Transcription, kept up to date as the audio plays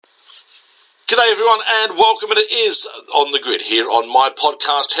G'day everyone and welcome, and it is On The Grid here on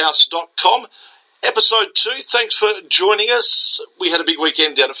mypodcasthouse.com. Episode 2, thanks for joining us. We had a big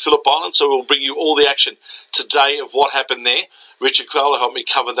weekend down at Phillip Island, so we'll bring you all the action today of what happened there. Richard Crowell helped me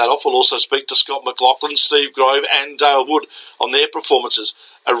cover that off. We'll also speak to Scott McLaughlin, Steve Grove and Dale Wood on their performances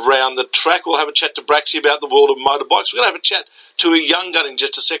around the track. We'll have a chat to Braxy about the world of motorbikes. We're going to have a chat to a young gun in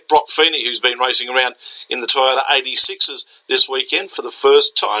just a sec, Brock Feeney, who's been racing around in the Toyota 86s this weekend for the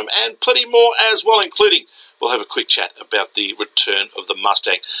first time, and plenty more as well, including we'll have a quick chat about the return of the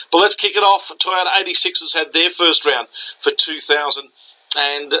Mustang. But let's kick it off. Toyota 86s had their first round for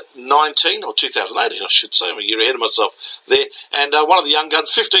 2019, or 2018, I should say. I'm a year ahead of myself there. And one of the young guns,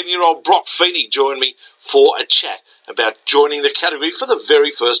 15-year-old Brock Feeney, joined me for a chat about joining the category for the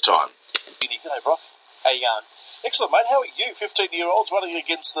very first time. G'day, Brock. How you going? Excellent, mate. How are you, 15-year-olds, running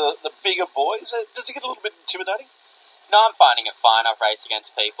against the bigger boys? Does it get a little bit intimidating? No, I'm finding it fine. I've raced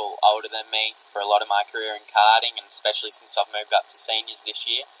against people older than me for a lot of my career in karting, and especially since I've moved up to seniors this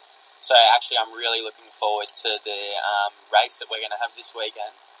year. So actually, I'm really looking forward to the race that we're going to have this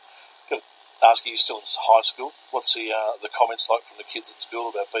weekend. Can I ask you, you're still in high school? What's the comments like from the kids at school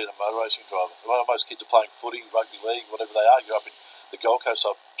about being a motor racing driver? Well, most kids are playing footy, rugby league, whatever they are. You're up in the Gold Coast,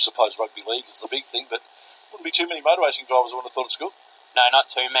 so I suppose rugby league is the big thing, but wouldn't be too many motor racing drivers I would have thought at school. No, not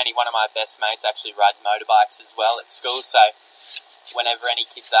too many. One of my best mates actually rides motorbikes as well at school, so whenever any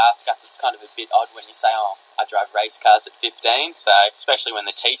kids ask us, it's kind of a bit odd when you say, oh, I drive race cars at 15, so especially when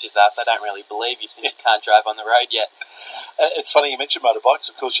the teachers ask, they don't really believe you since you can't drive on the road yet. It's funny you mentioned motorbikes.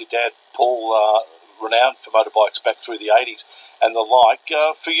 Of course, your dad, Paul, renowned for motorbikes back through the 80s and the like.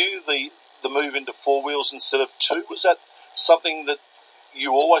 For you, the move into four wheels instead of two, was that something that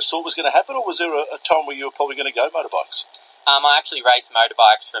you always thought was going to happen, or was there a time where you were probably going to go motorbikes? I actually raced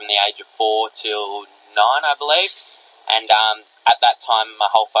motorbikes from the age of 4 till 9, I believe. And at that time, my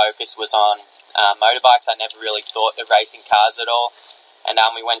whole focus was on motorbikes. I never really thought of racing cars at all. And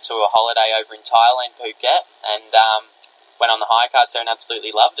we went to a holiday over in Thailand, Phuket, and went on the hire carts there and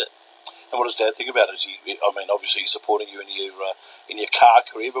absolutely loved it. And what does Dad think about it? Obviously he's supporting you in your car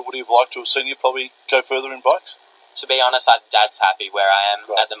career, but would he have liked to have seen you probably go further in bikes? To be honest, Dad's happy where I am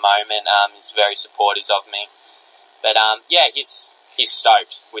at the moment. He's very supportive of me. But he's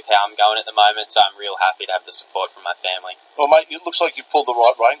stoked with how I'm going at the moment, so I'm real happy to have the support from my family. Well, mate, it looks like you've pulled the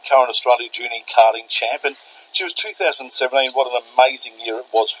right rein. Current Australia Junior Karting Champ, and it was 2017. What an amazing year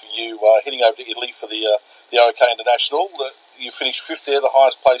it was for you, heading over to Italy for the OK International. You finished 5th there, the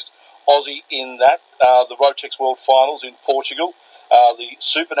highest placed Aussie in that. The Rotex World Finals in Portugal. The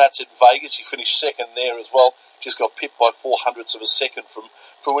Supernats in Vegas, you finished 2nd there as well. Just got pipped by 0.04 of a second from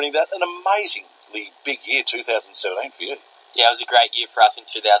winning that. An amazingly big year, 2017 for you. Yeah, it was a great year for us in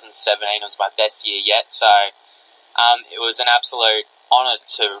 2017. It was my best year yet, so it was an absolute honour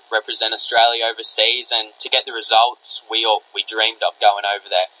to represent Australia overseas, and to get the results we dreamed of going over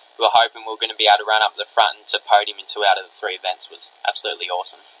there. We were hoping we were going to be able to run up the front and to podium in 2 out of the 3 events. Was absolutely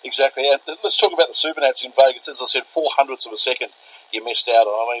awesome. Exactly, and let's talk about the Supernats in Vegas. As I said, 0.04 of a second you missed out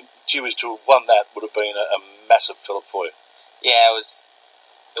on. I mean, gee whiz, to have won that would have been a massive fillip for you. Yeah,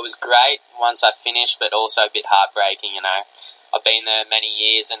 it was great once I finished, but also a bit heartbreaking, you know. I've been there many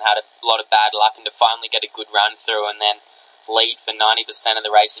years and had a lot of bad luck, and to finally get a good run through and then lead for 90% of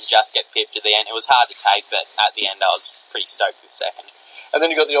the race and just get pipped at the end, it was hard to take, but at the end I was pretty stoked with 2nd. And then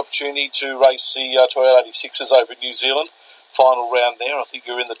you got the opportunity to race the Toyota 86s over in New Zealand. Final round there, I think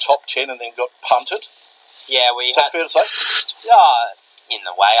you were in the top 10 and then got punted. Yeah, Is that fair to say? Yeah, in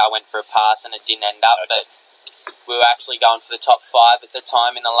the way. I went for a pass and it didn't end up, but we were actually going for the top 5 at the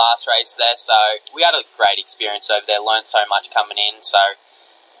time in the last race there, so we had a great experience over there, learnt so much coming in, so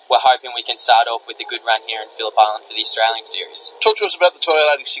we're hoping we can start off with a good run here in Phillip Island for the Australian Series. Talk to us about the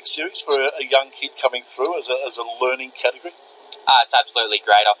Toyota 86 Series for a young kid coming through as a learning category. It's absolutely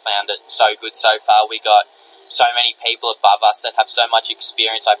great. I've found it so good so far. We got so many people above us that have so much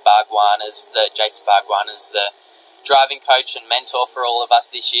experience, like Jason Bargwanna's the driving coach and mentor for all of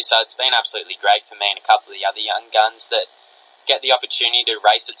us this year, so it's been absolutely great for me and a couple of the other young guns that get the opportunity to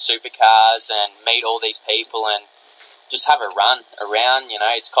race at supercars and meet all these people and just have a run around. You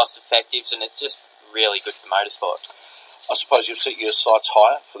know, it's cost effective and it's just really good for motorsport. I suppose you've set your sights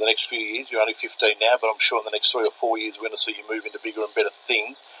higher for the next few years. You're only 15 now, but I'm sure in the next 3 or 4 years we're going to see you move into bigger and better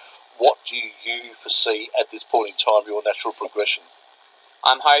things. What do you foresee at this point in time, your natural progression?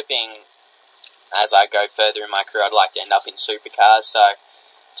 I'm hoping, as I go further in my career, I'd like to end up in supercars. So,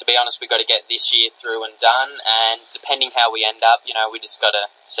 to be honest, we've got to get this year through and done. And depending how we end up, you know, we just got to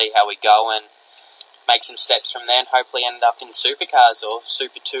see how we go. And make some steps from there and hopefully end up in supercars or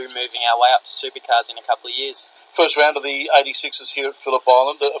Super 2, moving our way up to supercars in a couple of years. First round of the 86s here at Phillip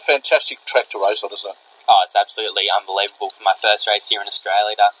Island, a fantastic track to race on, isn't it? Oh, it's absolutely unbelievable for my first race here in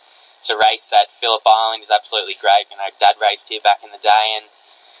Australia. To race at Phillip Island is absolutely great. You know, Dad raced here back in the day, and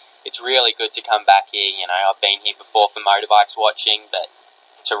it's really good to come back here. You know, I've been here before for motorbikes watching, but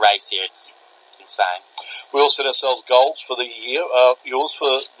to race here, it's insane. We all set ourselves goals for the year. Yours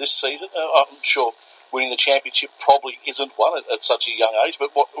for this season? I'm sure winning the championship probably isn't one at such a young age,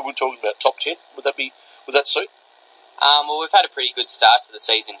 but what are we talking about? Top 10? Would that suit? Well, we've had a pretty good start to the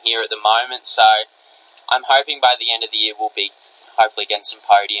season here at the moment, so I'm hoping by the end of the year we'll be hopefully getting some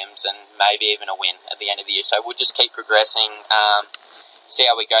podiums and maybe even a win at the end of the year. So we'll just keep progressing, see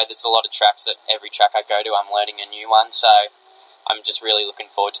how we go. There's a lot of tracks. At every track I go to, I'm learning a new one, so I'm just really looking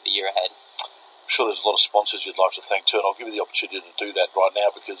forward to the year ahead. I'm sure there's a lot of sponsors you'd like to thank too, and I'll give you the opportunity to do that right now,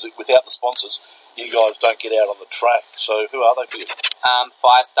 because without the sponsors, you guys don't get out on the track. So who are they for you?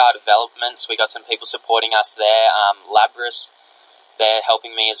 Firestar Developments, we got some people supporting us there. Labras, they're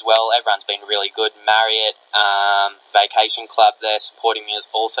helping me as well. Everyone's been really good. Marriott, Vacation Club, they're supporting me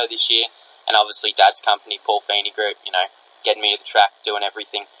also this year. And obviously Dad's company, Paul Feeney Group, you know, getting me to the track, doing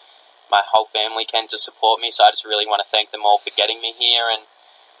everything. My whole family can to support me, so I just really want to thank them all for getting me here and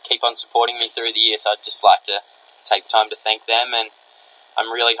keep on supporting me through the year. So I'd just like to take the time to thank them, and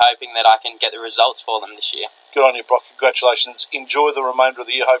I'm really hoping that I can get the results for them this year. Good on you, Brock. Congratulations. Enjoy the remainder of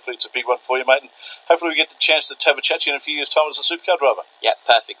the year. Hopefully it's a big one for you, mate, and hopefully we get the chance to have a chat to you in a few years' time as a supercar driver. Yeah,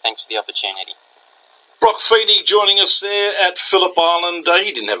 perfect. Thanks for the opportunity. Brock Feeney joining us there at Phillip Island.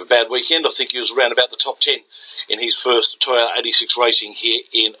 He didn't have a bad weekend. I think he was around about the top 10 in his first Toyota 86 racing here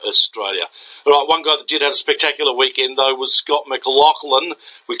in Australia. All right, one guy that did have a spectacular weekend, though, was Scott McLaughlin.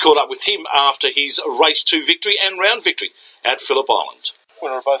 We caught up with him after his Race 2 victory and round victory at Phillip Island.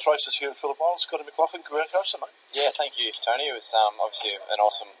 Winner of both races here at Phillip Island, Scotty McLaughlin. Congratulations, mate. Yeah, thank you, Tony. It was obviously an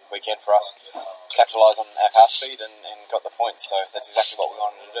awesome weekend for us. Capitalised on our car speed and got the points, so that's exactly what we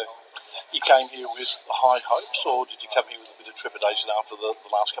wanted to do. You came here with high hopes, or did you come here with a bit of trepidation after the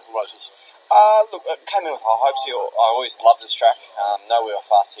last couple of races? Look, I came in with high hopes here. I always loved this track. Know we were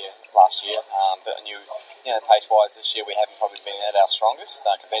fast here last year, but I knew, pace-wise this year we haven't probably been at our strongest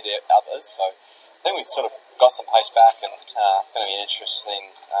compared to others. So I think we sort of got some pace back, and it's going to be an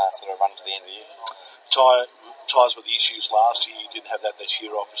interesting sort of run to the end of the year. Tyres were the issues last year. You didn't have that this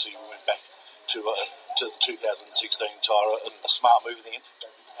year. Obviously, we went back to the 2016 tyre. A smart move in the end.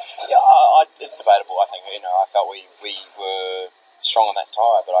 Yeah, it's debatable. I think I felt we were strong on that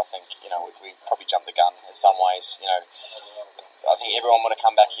tyre, but I think we probably jumped the gun in some ways. I think everyone would have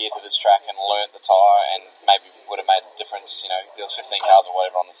come back here to this track and learnt the tyre, and maybe would have made a difference. There was 15 cars or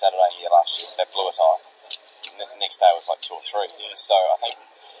whatever on the Saturday here last year that blew a tyre. The next day it was like 2 or 3. Yeah. So I think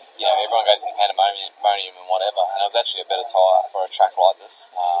everyone goes into pandemonium and whatever, and it was actually a better tyre for a track like this.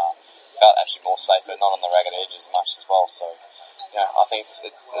 Felt actually more safer, not on the ragged edges as much as well. So I think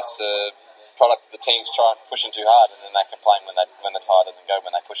it's a product that the teams try pushing too hard, and then they complain when the tyre doesn't go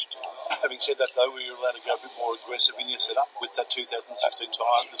when they push it too hard. Having said that, though, were you allowed to go a bit more aggressive in your setup with that 2016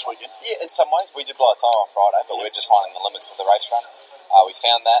 tyre this weekend? Yeah, in some ways we did blow a tyre on Friday, but we're just finding the limits with the race run. We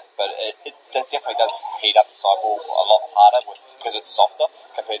found that, but it definitely does heat up the sidewall a lot harder because it's softer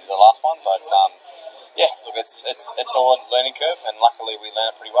compared to the last one. But look, it's all a learning curve, and luckily we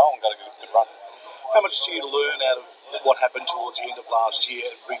learned it pretty well and got a good run. How much do you learn out of what happened towards the end of last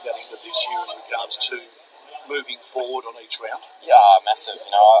year and bring that into this year in regards to moving forward on each round? Yeah, massive.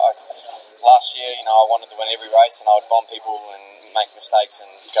 Last year, I wanted to win every race, and I would bomb people and make mistakes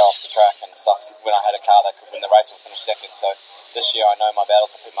and go off the track and stuff. When I had a car that could win the race, I would finish second. So this year, I know my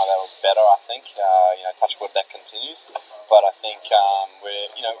battles. I pick my battles better. I think. Touch wood, that continues. But I think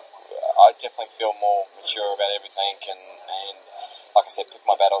I definitely feel more mature about everything, and like I said, pick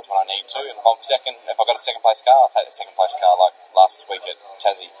my battles when I need to. And if I'm second, if I got a second place car, I'll take the second place car. Like last week at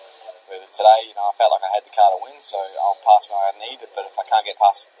Tassie. Today, I felt like I had the car to win, so I'll pass when I need it. But if I can't get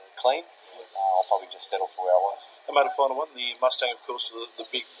past clean, I'll probably just settle for where I was. And mate, a final one. The Mustang, of course, the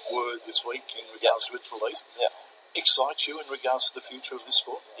big word this week in regards to its release. Yeah. Excites you in regards to the future of this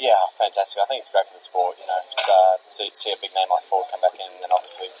sport? Yeah, fantastic. I think it's great for the sport. To see a big name like Ford come back in, and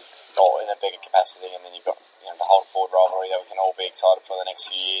obviously go in a bigger capacity, and then you've got the whole Ford rivalry that we can all be excited for the next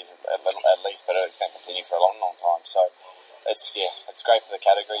few years at least, but it's going to continue for a long, long time. So it's great for the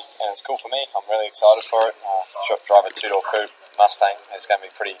category, and it's cool for me. I'm really excited for it. To drive a 2-door coupe Mustang is going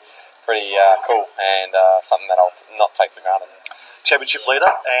to be pretty cool, and something that I'll not take for granted. Championship leader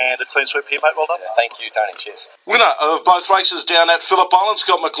and a clean sweep here, mate. Well done. Yeah, thank you, Tony. Cheers. Winner of both races down at Phillip Island,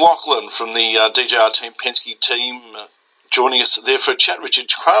 Scott McLaughlin from the DJR Team Penske team. joining us there for a chat. Richard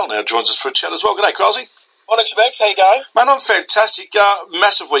Craill now joins us for a chat as well. G'day, Crailsy. Morning, Shebex. How you going? Man, I'm fantastic.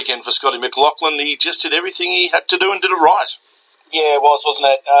 Massive weekend for Scotty McLaughlin. He just did everything he had to do and did it right. Yeah, it was, wasn't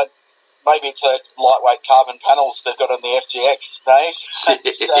it? Maybe it's a lightweight carbon panels they've got on the FGX, Dave.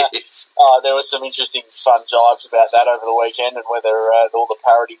 There was some interesting fun jibes about that over the weekend and whether all the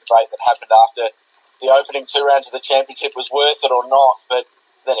parity debate that happened after the opening 2 rounds of the championship was worth it or not. But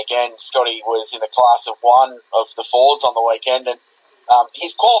then again, Scotty was in a class of 1 of the Fords on the weekend, and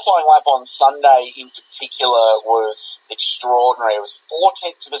his qualifying lap on Sunday in particular was extraordinary. It was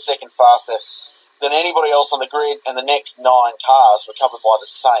 0.4 of a second faster than anybody else on the grid, and the next 9 cars were covered by the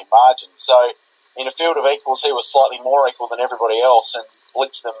same margin. So in a field of equals, he was slightly more equal than everybody else and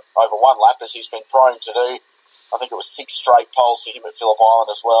blitzed them over 1 lap, as he's been prone to do. I think it was 6 straight poles for him at Phillip Island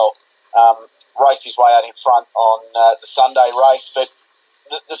as well. Raced his way out in front on the Sunday race, but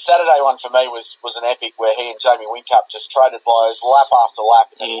the Saturday one for me was an epic, where he and Jamie Whincup just traded blows lap after lap,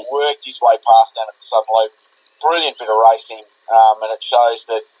 and he worked his way past down at the Southern Loop. Brilliant bit of racing, and it shows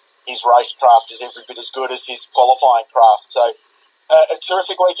that his racecraft is every bit as good as his qualifying craft. So a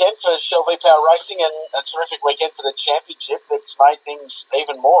terrific weekend for Shell V-Power Racing, and a terrific weekend for the championship that's made things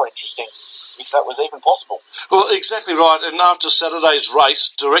even more interesting, if that was even possible. Well, exactly right. And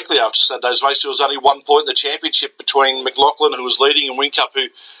directly after Saturday's race, there was only 1 point in the championship between McLaughlin, who was leading, and Whincup, who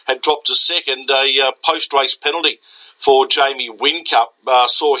had dropped to second. A post-race penalty for Jamie Whincup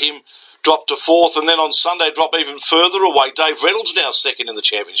saw him drop to 4th, and then on Sunday drop even further away. Dave Reynolds now second in the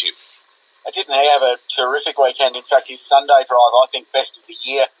championship. Didn't he have a terrific weekend? In fact, his Sunday drive, I think, best of the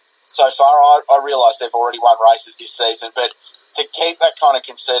year so far. I realise they've already won races this season, but to keep that kind of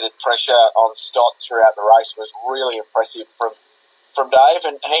concerted pressure on Scott throughout the race was really impressive from Dave,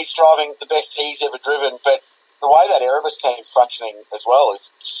 and he's driving the best he's ever driven. But the way that Erebus team's functioning as well is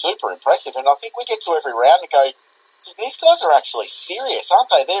super impressive, and I think we get to every round and go, so these guys are actually serious,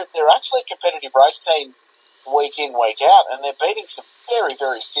 aren't they? They're actually a competitive race team week in, week out, and they're beating some very,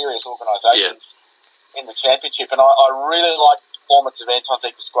 very serious organisations in the championship. And I really like the performance of Anton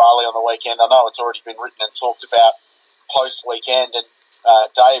De Pasquale on the weekend. I know it's already been written and talked about post-weekend, and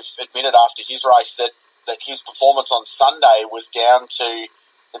Dave admitted after his race that his performance on Sunday was down to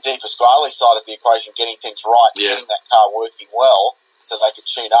the De Pasquale side of the equation, getting things right, getting that car working well so they could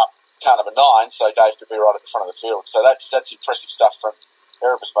tune up car number 9 so Dave could be right at the front of the field. So that's impressive stuff from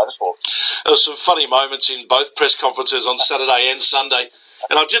Erebus Motorsport. There were some funny moments in both press conferences on Saturday and Sunday,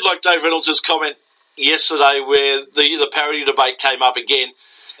 and I did like Dave Reynolds' comment yesterday where the parity debate came up again,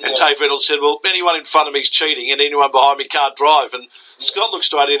 and Dave Reynolds said, well, anyone in front of me is cheating and anyone behind me can't drive. And Scott looked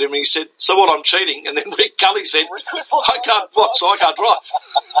straight at him and he said, so what, I'm cheating? And then Rick Cully said, I can't drive.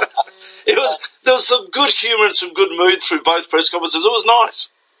 There was some good humour and some good mood through both press conferences. It was nice.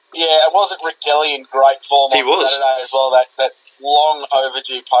 Yeah, it wasn't Rick Kelly in great form on Saturday as well, that long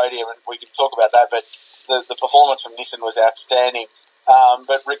overdue podium, and we can talk about that, but the performance from Nissan was outstanding.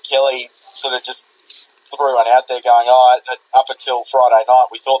 But Rick Kelly sort of just threw one out there going, up until Friday night,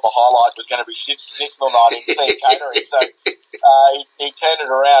 we thought the highlight was going to be Schnitzel night in Team Catering. So he turned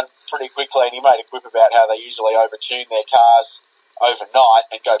it around pretty quickly, and he made a quip about how they usually overtune their cars overnight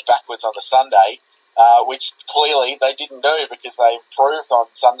and go backwards on the Sunday, which clearly they didn't do because they improved on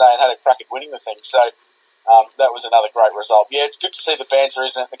Sunday and had a crack at winning the thing. So that was another great result. Yeah, it's good to see the banter,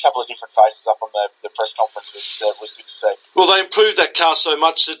 isn't it? A couple of different faces up on the press conference was good to see. Well, they improved that car so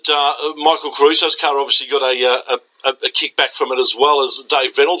much that Michael Caruso's car obviously got a kickback from it, as well as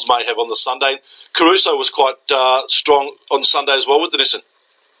Dave Reynolds may have on the Sunday. Caruso was quite strong on Sunday as well with the Nissan.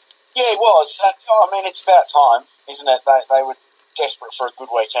 Yeah, it was. I mean, it's about time, isn't it? They were desperate for a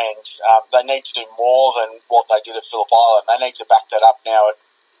good weekend. They need to do more than what they did at Phillip Island. They need to back that up now at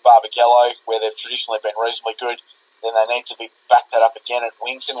Barbagallo, where they've traditionally been reasonably good. Then they need to back that up again at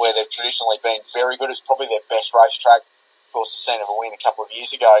Winton, where they've traditionally been very good. It's probably their best racetrack. Of course, the scene of a win a couple of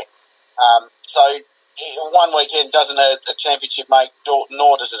years ago. So one weekend doesn't a championship make,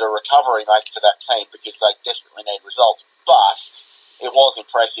 nor does it a recovery make for that team, because they desperately need results. But it was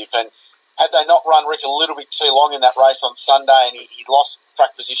impressive, and had they not run Rick a little bit too long in that race on Sunday, and he lost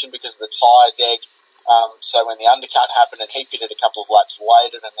track position because of the tyre deg, so when the undercut happened and he pitted a couple of laps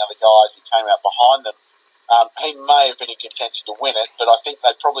later than the other guys who came out behind them, he may have been in contention to win it, but I think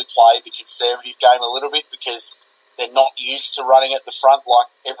they probably played the conservative game a little bit because they're not used to running at the front like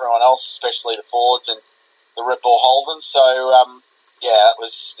everyone else, especially the Fords and the Red Bull Holdens. So,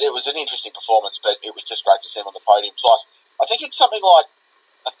 it was an interesting performance, but it was just great to see him on the podium twice. I think it's something like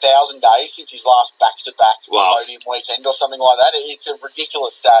 1,000 days since his last back-to-back podium weekend or something like that. It's a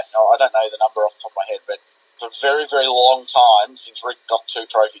ridiculous stat. I don't know the number off the top of my head, but it's a very, very long time since Rick got 2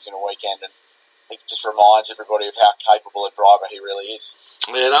 trophies in a weekend, and think it just reminds everybody of how capable a driver he really is.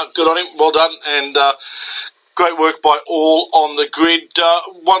 Yeah, no, good on him. Well done. And great work by all on the grid.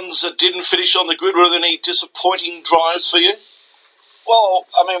 Ones that didn't finish on the grid, were there any disappointing drives for you? Well,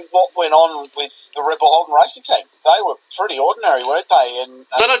 I mean, what went on with the Red Bull Holden Racing team? They were pretty ordinary, weren't they? And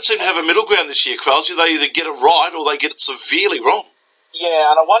they don't seem to have a middle ground this year, Crosby. They either get it right or they get it severely wrong.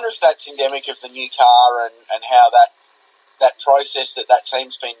 Yeah, and I wonder if that's endemic of the new car and how that process that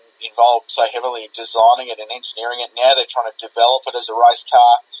team's been involved so heavily in designing it and engineering it. Now they're trying to develop it as a race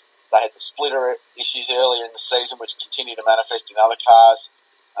car. They had the splitter issues earlier in the season, which continue to manifest in other cars.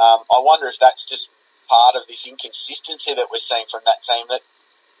 I wonder if that's just part of this inconsistency that we're seeing from that team, that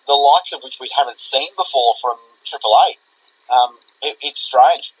the likes of which we haven't seen before from Triple A. It's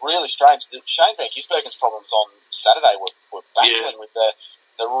strange, really strange. Shane Van Gisbergen's problems on Saturday were baffling with the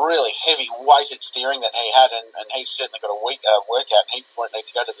really heavy weighted steering that he had, and he's certainly got a workout, and he won't need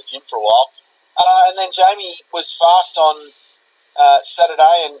to go to the gym for a while. And then Jamie was fast on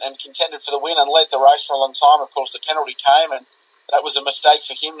Saturday and contended for the win and led the race for a long time. Of course, the penalty came, and that was a mistake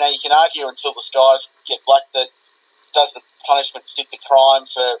for him. Now, you can argue until the skies get black that does the punishment fit the crime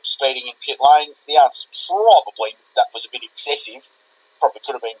for speeding in pit lane? The answer is probably that was a bit excessive. Probably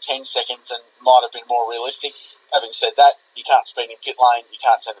could have been 10 seconds and might have been more realistic. Having said that, you can't speed in pit lane, you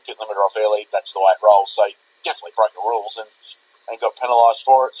can't turn the pit limiter off early, that's the way it rolls. So he definitely broke the rules and got penalised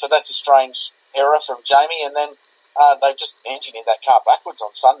for it. So that's a strange error from Jamie. And then they just engineered that car backwards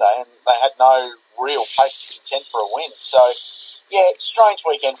on Sunday, and they had no real pace to contend for a win. So, yeah, strange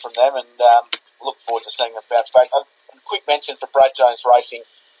weekend from them, and look forward to seeing them bounce back. A quick mention for Brad Jones Racing,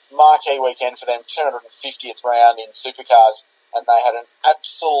 marquee weekend for them, 250th round in supercars, and they had an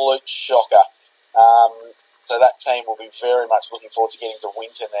absolute shocker. So that team will be very much looking forward to getting to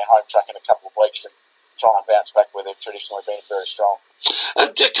Winton, their home track, in a couple of weeks and try and bounce back where they've traditionally been very strong.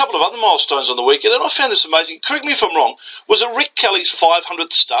 A couple of other milestones on the weekend, and I found this amazing. Correct me if I'm wrong, was it Rick Kelly's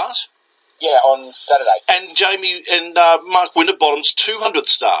 500th start? Yeah, on Saturday. And Jamie and Mark Winterbottom's 200th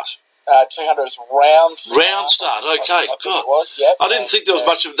start? 200th round start. Round start, okay. I think it was, yeah. I didn't think there was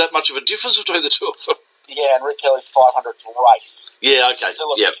that much of a difference between the two of them. Yeah, and Rick Kelly's 500th race. Yeah, okay.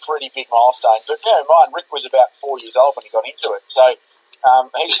 Still a pretty big milestone. But bear in mind, Rick was about 4 years old when he got into it. So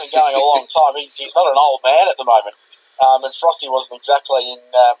he's been going a long time. He's not an old man at the moment. And Frosty wasn't exactly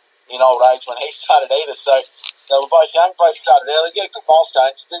in old age when he started either. So they were both young, both started early. Yeah, good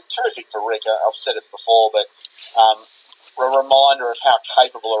milestones. They're terrific for Rick. I've said it before, but a reminder of how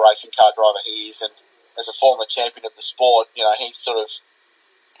capable a racing car driver he is. And as a former champion of the sport, you know, he's sort of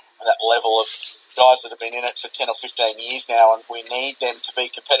that level of guys that have been in it for 10 or 15 years now, and we need them to be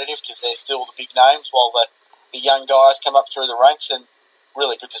competitive because they're still the big names while the young guys come up through the ranks, and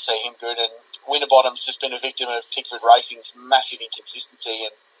really good to see him good. And Winterbottom's just been a victim of Tickford Racing's massive inconsistency,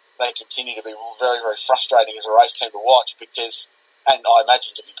 and they continue to be very, very frustrating as a race team to watch because, and I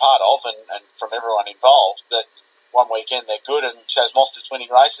imagine to be part of, and from everyone involved, that one weekend they're good and Chaz Moster's winning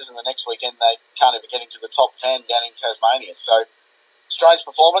races, and the next weekend they can't even get into the top 10 down in Tasmania. So, strange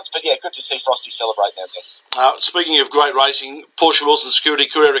performance, but yeah, good to see Frosty celebrate now. Speaking of great racing, Porsche Wilson Security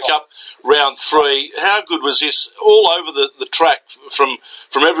Carrera Cup, round 3. How good was this? All over the track from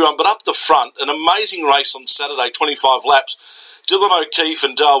everyone, but up the front. An amazing race on Saturday, 25 laps. Dylan O'Keefe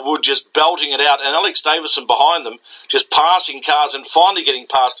and Dale Wood just belting it out, and Alex Davison behind them, just passing cars and finally getting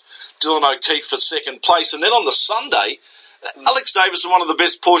past Dylan O'Keefe for second place. And then on the Sunday, Alex Davison, one of the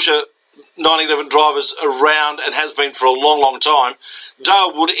best Porsche 911 drivers around and has been for a long, long time.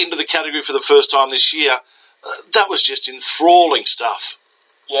 Dale Wood into the category for the first time this year. That was just enthralling stuff.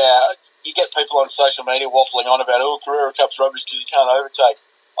 Yeah, you get people on social media waffling on about, Carrera Cup's rubbish because you can't overtake.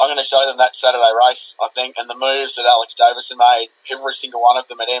 I'm going to show them that Saturday race, I think, and the moves that Alex Davison made, every single one of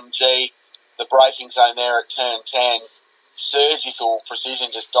them at MG, the braking zone there at turn 10, surgical precision,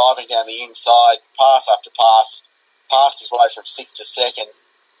 just diving down the inside, pass after pass, passed his way from 6th to 2nd.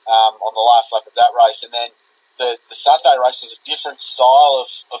 On the last lap of that race, and then the Sunday race was a different style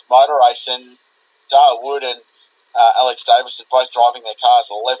of motor race, and Dale Wood and Alex Davison both driving their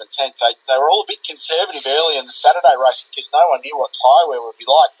cars 11th, 10th. They were all a bit conservative early in the Saturday race because no one knew what tyre wear would be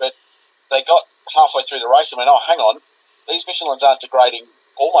like, but they got halfway through the race and went, hang on, these Michelins aren't degrading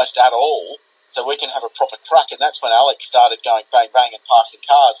almost at all, so we can have a proper crack, and that's when Alex started going bang, bang and passing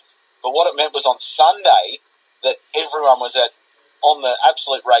cars. But what it meant was on Sunday that everyone was on the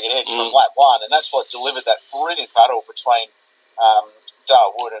absolute ragged edge from lap 1, and that's what delivered that brilliant battle between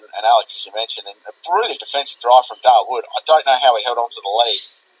Dale Wood and Alex, as you mentioned, and a brilliant defensive drive from Dale Wood. I don't know how he held on to the lead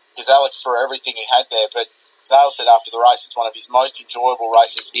because Alex threw everything he had there, but Dale said after the race it's one of his most enjoyable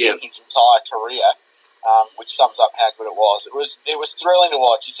races in his entire career. which sums up how good it was. It was thrilling to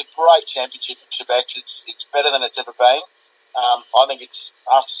watch. It's a great championship at Shebex. It's better than it's ever been. I think it's,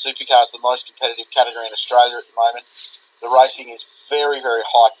 after supercars, the most competitive category in Australia at the moment. The racing is very, very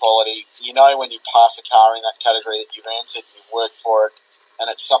high quality. You know when you pass a car in that category that you've earned it, you've worked for it, and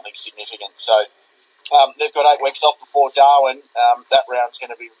it's something significant. So they've got 8 weeks off before Darwin. That round's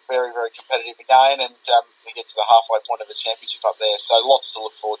going to be very, very competitive again, and we get to the halfway point of the championship up there. So lots to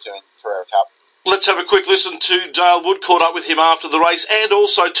look forward to in Carrera Cup. Let's have a quick listen to Dale Wood, caught up with him after the race, and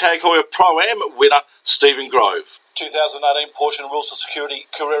also Tag Heuer Pro-Am winner Stephen Grove. 2018 Porsche and Wilson Security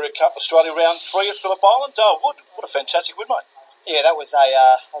Carrera Cup Australia Round 3 at Phillip Island. Dale Wood, what a fantastic win, mate. Yeah, that was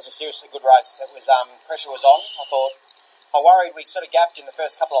a seriously good race. It was pressure was on. I worried we sort of gapped in the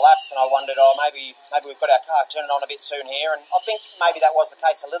first couple of laps, and I wondered, maybe we've got our car turning on a bit soon here, and I think maybe that was the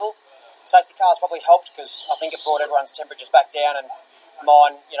case a little. Safety cars probably helped because I think it brought everyone's temperatures back down and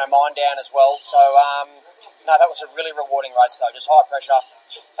mine down as well. So no, that was a really rewarding race though, just high pressure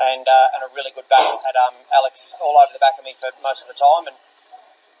and a really good battle. Had Alex all over the back of me for most of the time and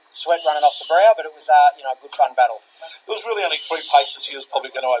sweat running off the brow, but it was a good fun battle. There was really only 3 paces he was probably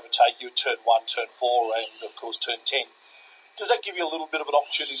going to overtake you at turn 1, turn 4 and of course turn 10. Does that give you a little bit of an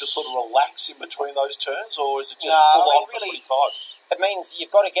opportunity to sort of relax in between those turns, or is it just full on for 25? It means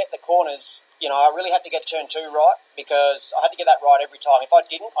you've got to get the corners. I really had to get turn 2 right because I had to get that right every time. If I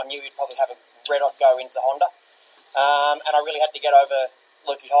didn't, I knew he'd probably have a red hot go into Honda. And I really had to get over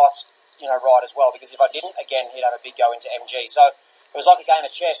Lukey Heights, right as well, because if I didn't, again, he'd have a big go into MG. So it was like a game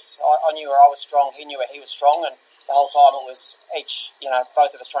of chess. I knew where I was strong, he knew where he was strong, and the whole time it was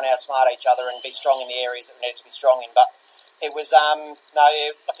both of us trying to outsmart each other and be strong in the areas that we needed to be strong in. But it was,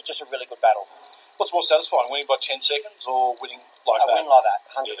 just a really good battle. What's more satisfying, winning by 10 seconds or winning like that? A win like that,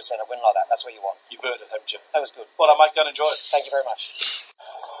 100%. A win like that, that's what you want. You've earned it, haven't you? That was good. Well done, mate. Go and enjoy it. Thank you very much.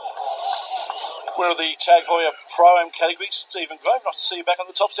 Winner of the Tag Heuer Pro-Am category, Stephen Grove. Nice to see you back on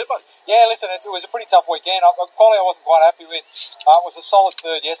the top step, mate. Yeah, listen, it was a pretty tough weekend. Quality I wasn't quite happy with. It was a solid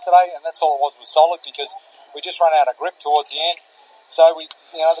third yesterday, and that's all it was solid because we just ran out of grip towards the end. So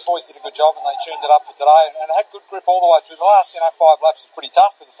the boys did a good job and they tuned it up for today and had good grip all the way through. The last, 5 laps was pretty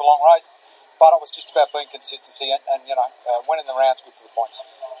tough because it's a long race. But it was just about being consistency and winning the rounds good for the points.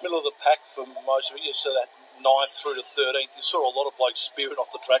 Middle of the pack for most of it. You saw that 9th through to 13th. You saw a lot of blokes spearing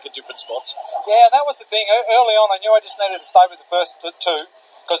off the track at different spots. Yeah, and that was the thing. Early on, I knew I just needed to stay with the first 2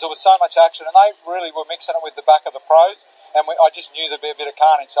 because there was so much action, and they really were mixing it with the back of the pros, and I just knew there'd be a bit of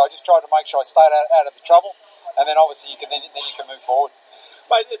carnage. So I just tried to make sure I stayed out of the trouble, and then obviously you can move forward.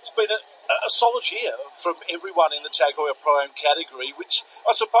 Mate, it's been a solid year from everyone in the Tag Heuer Pro-Am category, which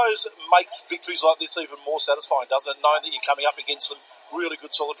I suppose makes victories like this even more satisfying, doesn't it? Knowing that you're coming up against some really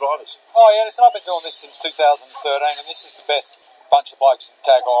good, solid drivers. Oh, yeah, listen, I've been doing this since 2013, and this is the best bunch of blokes in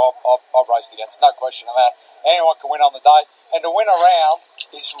Tag Heuer I've raced against, no question of that. Anyone can win on the day, and to win a round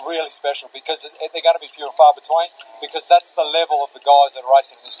is really special because they're going to be few and far between because that's the level of the guys that are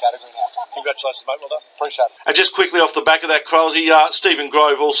racing in this category now. Congratulations, mate. Well done. Appreciate it. And just quickly off the back of that, Crowley, Stephen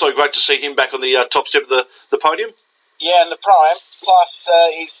Grove, also great to see him back on the top step of the podium. Yeah, and the Pro-Am class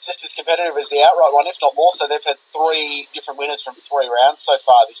is just as competitive as the outright one, if not more. So they've had 3 different winners from 3 rounds so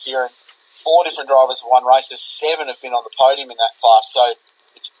far this year, and 4 different drivers have won races. 7 have been on the podium in that class. So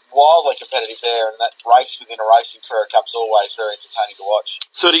it's wildly competitive there, and that race within a race in Carrera Cup's always very entertaining to watch.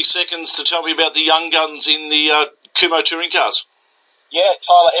 30 seconds to tell me about the young guns in the Kumho touring cars. Yeah,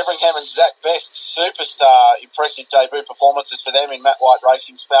 Tyler Everingham and Zach Best, superstar, impressive debut performances for them in Matt White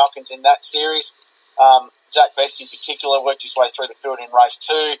Racing's Falcons in that series. Zach Best in particular worked his way through the field in race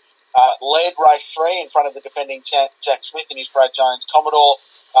 2, led race 3 in front of the defending champ Jack Smith in his Brad Jones Commodore.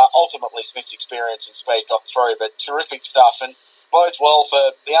 Ultimately Smith's experience and speed got through, but terrific stuff and bodes well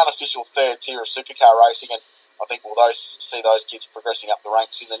for the unofficial 3rd tier of supercar racing, and I think we'll see those kids progressing up the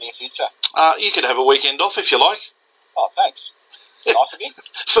ranks in the near future. You could have a weekend off if you like. Oh, thanks. Nice of you.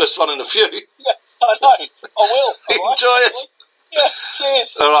 First one in a few. Yeah, I know. I will. Enjoy it. Yeah,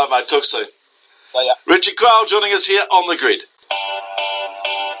 cheers. All right, mate. Talk soon. See ya. Richard Crowell joining us here on the grid.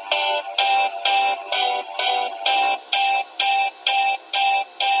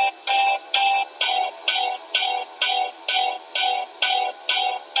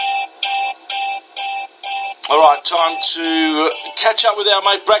 All right, time to catch up with our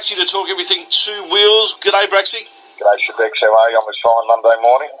mate Braxy to talk everything 2 wheels. G'day, Braxy. G'day, Shebex. How are you on this fine Monday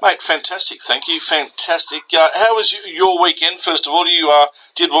morning? Mate, fantastic. Thank you. Fantastic. How was your weekend? First of all, you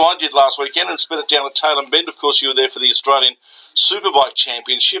did what I did last weekend and spent it down at Tailem Bend. Of course, you were there for the Australian Superbike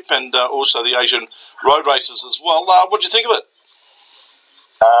Championship and also the Asian Road Races as well. What did you think of it?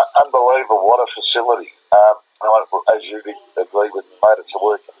 Unbelievable. What a facility. as you agree with me, mate, it's a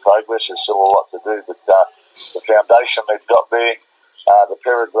work in progress. There's still a lot to do, but the foundation they've got there, the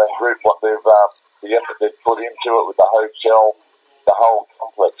Peregrine Group, the effort they've put into it with the hotel, the whole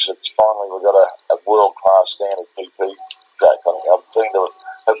complex, it's finally we've got a world-class standard PP track. I think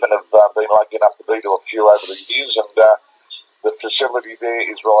I've been lucky enough to be to a few over the years, and the facility there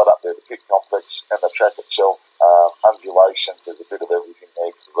is right up there, the pit complex and the track itself, undulations, there's a bit of everything there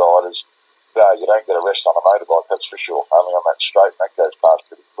for the riders. You don't get a rest on a motorbike, that's for sure. Only on that straight, and that goes past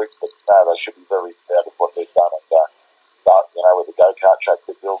pretty quick, but no, they should be very proud of what they've done. And, with the go-kart track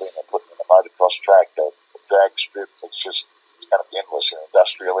they're building and putting in the motocross track, the drag strip, it's going to be endless in an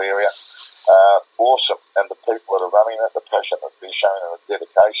industrial area. Awesome. And the people that are running it, the passion that they're showing and the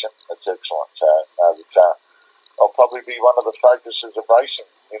dedication, it's excellent. I'll probably be one of the focuses of racing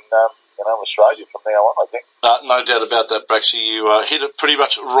in Australia from now on, I think. No doubt about that, Braxy. You hit it pretty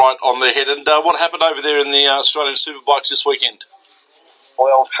much right on the head. And what happened over there in the Australian Superbikes this weekend?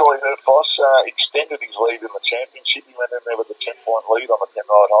 Well, Troy Herfoss extended his lead in the championship. He went in there with a 10-point lead on the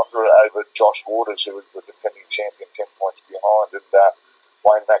Penrite Honda over Josh Waters, who was the defending champion, 10 points behind, and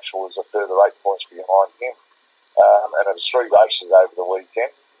Wayne Maxwell was a further 8 points behind him. And it was 3 races over the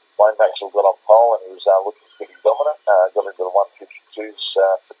weekend. Wayne Maxwell got on pole and he was looking pretty dominant. Got into the 152s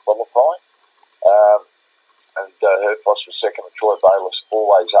to qualify. And Herfoss was second, and Troy Bayliss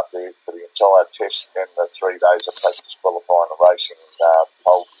always up there for the entire test and the 3 days of practice qualifying and racing,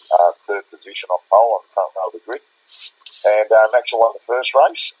 pole, third position on pole on front row of the grid. And Maxwell won the first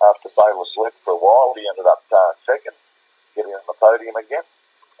race. After Bayliss left for a while, he ended up second, getting on the podium again.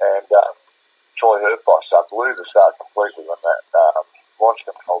 And Troy Herfoss blew the start completely when that launch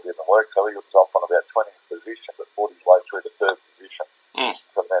control didn't work, so he was off on about 20th position, but fought his way through to third position.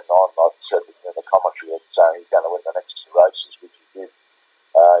 From then on, I said in the commentary that he's going to win the next 2 races, which he did.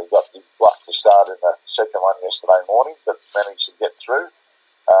 He got luck to start in the second one yesterday morning, but managed to get through.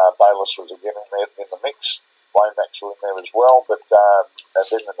 Bayliss was again in the mix. Wayne Maxwell in there as well, but and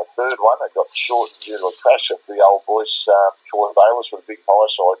then in the third one, it got shortened due to a crash of the old voice, Troy Bayliss, with a big high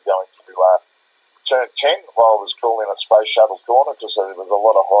side going through turn 10 while I was calling at Space Shuttle corner, because there was a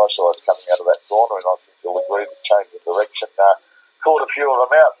lot of high sides coming out of that corner, and I think you'll agree that change of direction caught a few of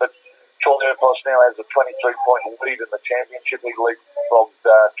them out, but Troy Herfoss now has a 23-point lead in the championship. He leapfrogged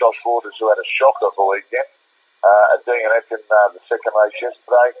Josh Waters, who had a shocker of the weekend, at DNF in the second race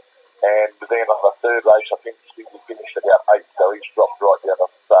yesterday, and then on the third race I think he finished about 8th, so he's dropped right down to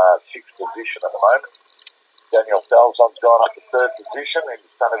 6th position at the moment. Daniel Falzon's gone up to 3rd position in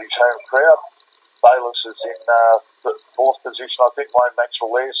front of his home crowd. Bayliss is in 4th position, I think. Wayne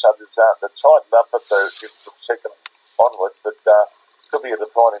Maxwell there, so they're tightened up at from 2nd onwards, but could be a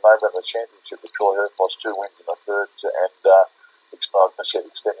defining moment in the championship with Troy Herfoss, 2 wins in the 3rd, and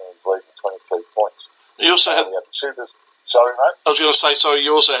extending his lead to 23 points. You also had... Sorry, mate? I was going to say, sorry,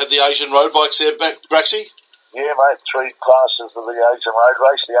 you also had the Asian road bikes there, Braxy? Yeah, mate, 3 classes of the Asian road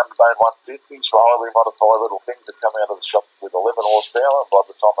race. The Underbone 150s for highly modified little things that come out of the shop with 11 horsepower, and by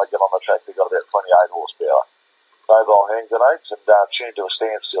the time they get on the track, they've got about 28 horsepower. Mobile hand grenades, and tuned to a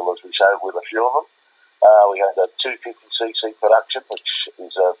standstill, as we showed with a few of them. We had a 250cc production, which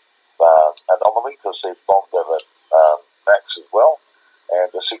is an anomaly because they've bombed over Max as well,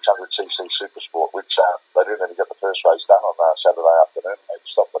 and the 600cc Super Sport, which they didn't even get the first race done on Saturday afternoon. They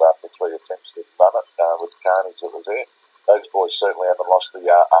stopped it after 3 attempts to run it with the carnage that was there. Those boys certainly haven't lost the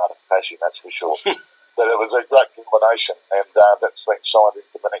art of passion, that's for sure. But it was a great combination, and that's been signed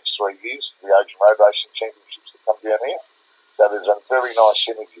into the next 3 years, the Asian Road Racing Championships that come down here. So there's a very nice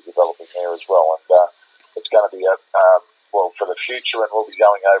synergy developing there as well, and it's going to be for the future, and we'll be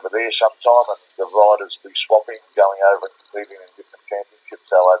going over there sometime, and the riders will be swapping, going over and competing in different championships.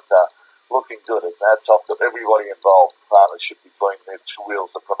 So it's looking good. It's hats off to everybody involved. Partnership between the 2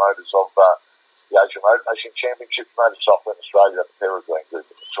 wheels, the promoters of the Asian Road Racing Championships, Motorcycle in Australia, and the Peregrine Group,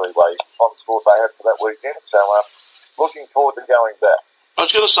 and the 3-way on sport they had for that weekend. So looking forward to going back. I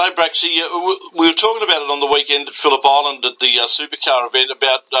was going to say, Braxy, we were talking about it on the weekend at Phillip Island at the Supercar event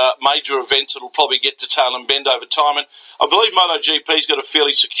about major events that will probably get to tail and bend over time. And I believe MotoGP's got a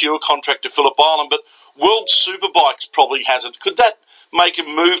fairly secure contract to Phillip Island, but World Superbikes probably hasn't. Could that make a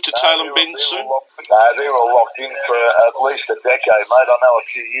move to tail and bend soon? They're all locked in for at least a decade, mate. I know a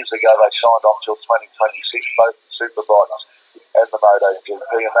few years ago they signed on till 2026, both the Superbikes and the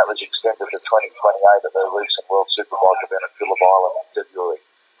MotoGP, and that was extended to 2028 at the recent World Superbike event at Phillip Island in February.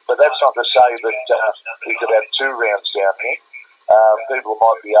 But that's not to say that we could have 2 rounds down here. People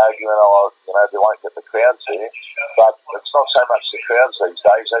might be arguing, they won't get the crowds here, but it's not so much the crowds these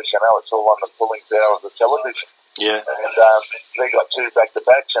days. As you know, it's all on the pulling power of the television. Yeah. And they got 2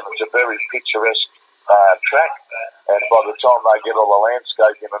 back-to-backs, and it's a very picturesque track. And by the time they get all the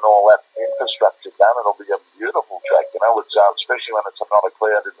landscaping and all that infrastructure done, it'll be a beautiful track, you know, it's, especially when it's not a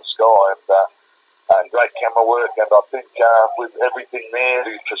cloud in the sky, and great camera work. And I think with everything there,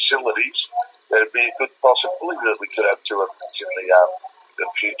 the facilities, there'd be a good possibility that we could have two events in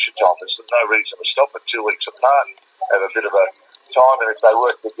the future time. There's no reason to stop it 2 weeks apart, have a bit of a time, and if they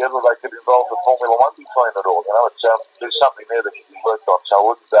work together, they could involve the Formula One between it all. You know, it's there's something there that can be worked on. So I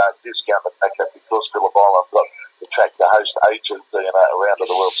wouldn't discount the fact that because Phillip Island got the track to host AGP and a round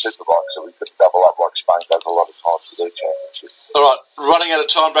of the World Superbike, so we could double up like Spain does a lot of times for their championship. All right, running out of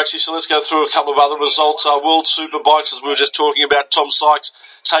time, Braxy, so let's go through a couple of other results. World Superbikes, as we were just talking about, Tom Sykes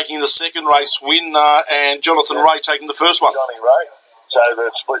taking the second race win, and Jonathan Ray taking the first one. Johnny Ray. So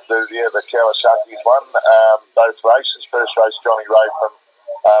the split, the Kawasaki's won both races. First race, Johnny Ray from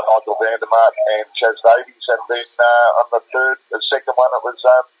Michael Vandermark and Chaz Davies, and then on the second one, it was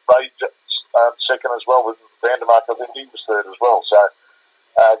Ray second as well with Vandermark. I think he was third as well. So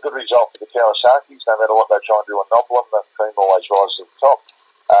good result for the Kawasaki's. No matter what they try and do in Noblin, the team always rises to the top.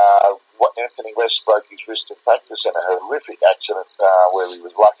 Anthony West broke his wrist in practice in a horrific accident where he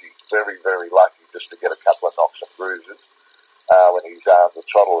was lucky, very, very lucky, just to get a couple of knocks and bruises. When the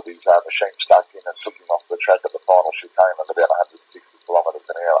throttle of his machine stuck in and took him off the track at the final chicane at about 160 kilometres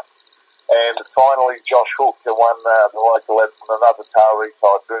an hour. And finally, Josh Hook, who won the local lad from another Taree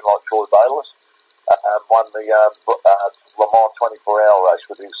typhoon like Troy Bayliss, won the Le Mans 24-hour race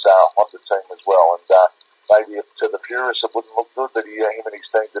with his Honda team as well. And maybe to the purists it wouldn't look good, but him and his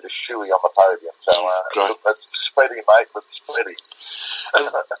team did a shoey on the podium. So it's speedy, mate, but speedy.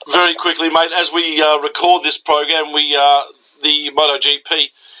 And very quickly, mate, as we record this program, the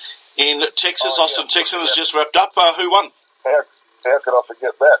MotoGP in Texas, Austin, Texas, has just wrapped up. Who won? How could I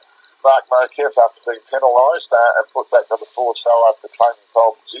forget that? Mark Marquez, after being penalised and put back on the fourth cell after claiming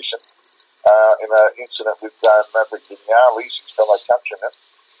pole position in an incident with Maverick Vinales, his fellow countryman,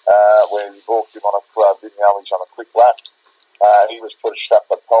 where he balked him on Vinales on a quick lap. He was pushed up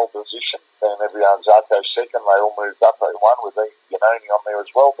at pole position, and everyone's Zarco second. They all moved up. They won with Iannone on there as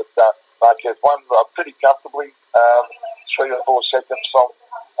well, but Marquez won pretty comfortably. 3 or 4 seconds from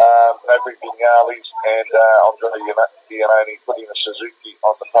Maverick Vinales and Andre Iannone putting a Suzuki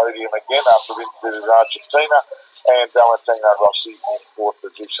on the podium again after winning to Argentina, and Valentino Rossi in 4th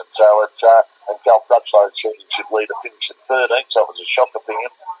position. So it's and Cal Crutchlow, the championship leader, finished at 13, so it was a shocker for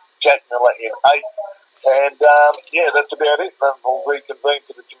him. Jack Miller in 8th. And, that's about it. And we'll reconvene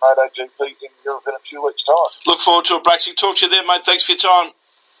for the MotoGP in Europe in a few weeks' time. Look forward to it, Braxy. Talk to you there, mate. Thanks for your time.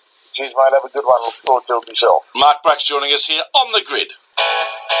 Cheers, mate. Have a good one. Look forward to it myself. Mark Brax joining us here on The Grid.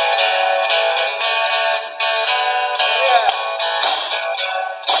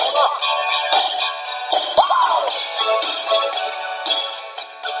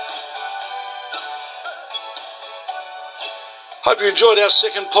 Hope you enjoyed our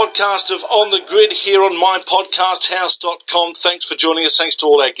second podcast of On The Grid here on mypodcasthouse.com. Thanks for joining us. Thanks to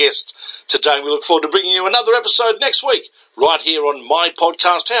all our guests today. We look forward to bringing you another episode next week right here on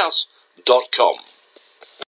mypodcasthouse.com.